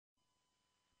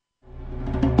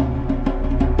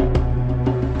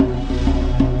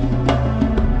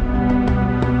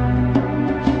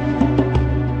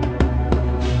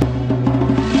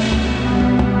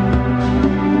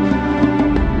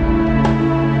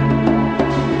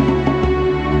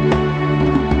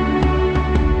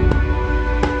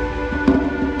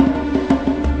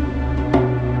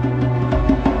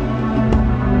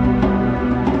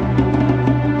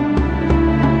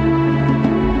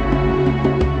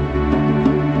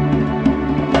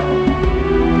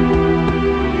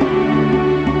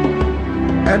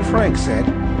Anne Frank said,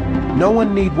 "No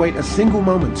one need wait a single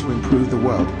moment to improve the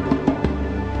world."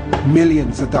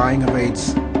 Millions are dying of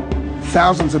AIDS.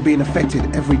 Thousands are being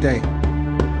affected every day.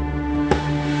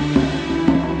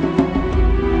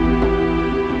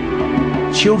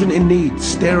 Children in need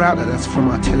stare out at us from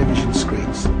our television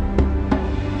screens.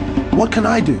 What can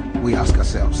I do, we ask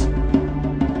ourselves.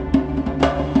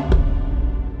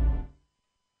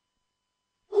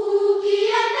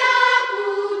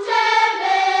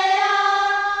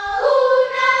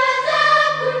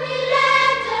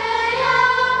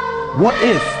 What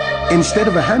if, instead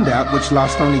of a handout which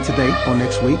lasts only today or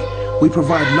next week, we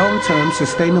provide long-term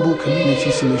sustainable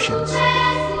community solutions?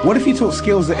 What if you taught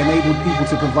skills that enabled people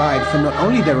to provide for not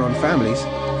only their own families,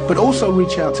 but also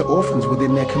reach out to orphans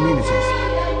within their communities?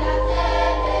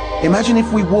 Imagine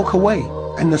if we walk away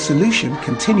and the solution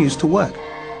continues to work.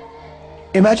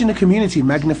 Imagine a community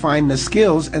magnifying the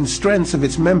skills and strengths of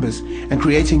its members and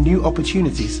creating new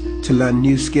opportunities to learn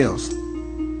new skills.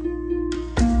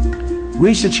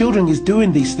 Reach the Children is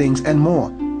doing these things and more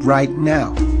right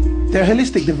now. Their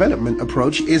holistic development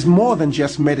approach is more than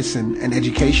just medicine and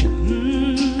education.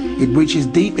 It reaches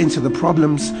deep into the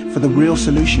problems for the real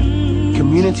solution,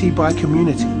 community by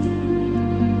community.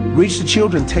 Reach the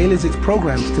Children tailors its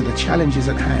programs to the challenges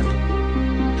at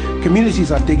hand.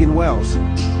 Communities are digging wells,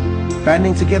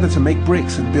 banding together to make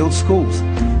bricks and build schools,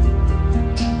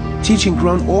 teaching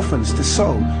grown orphans to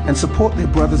sew and support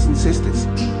their brothers and sisters,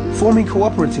 forming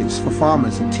cooperatives for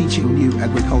farmers and teaching new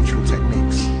agricultural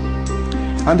techniques.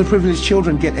 Underprivileged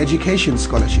children get education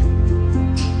scholarship.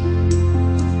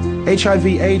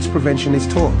 HIV/AIDS prevention is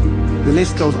taught. The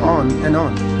list goes on and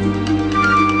on.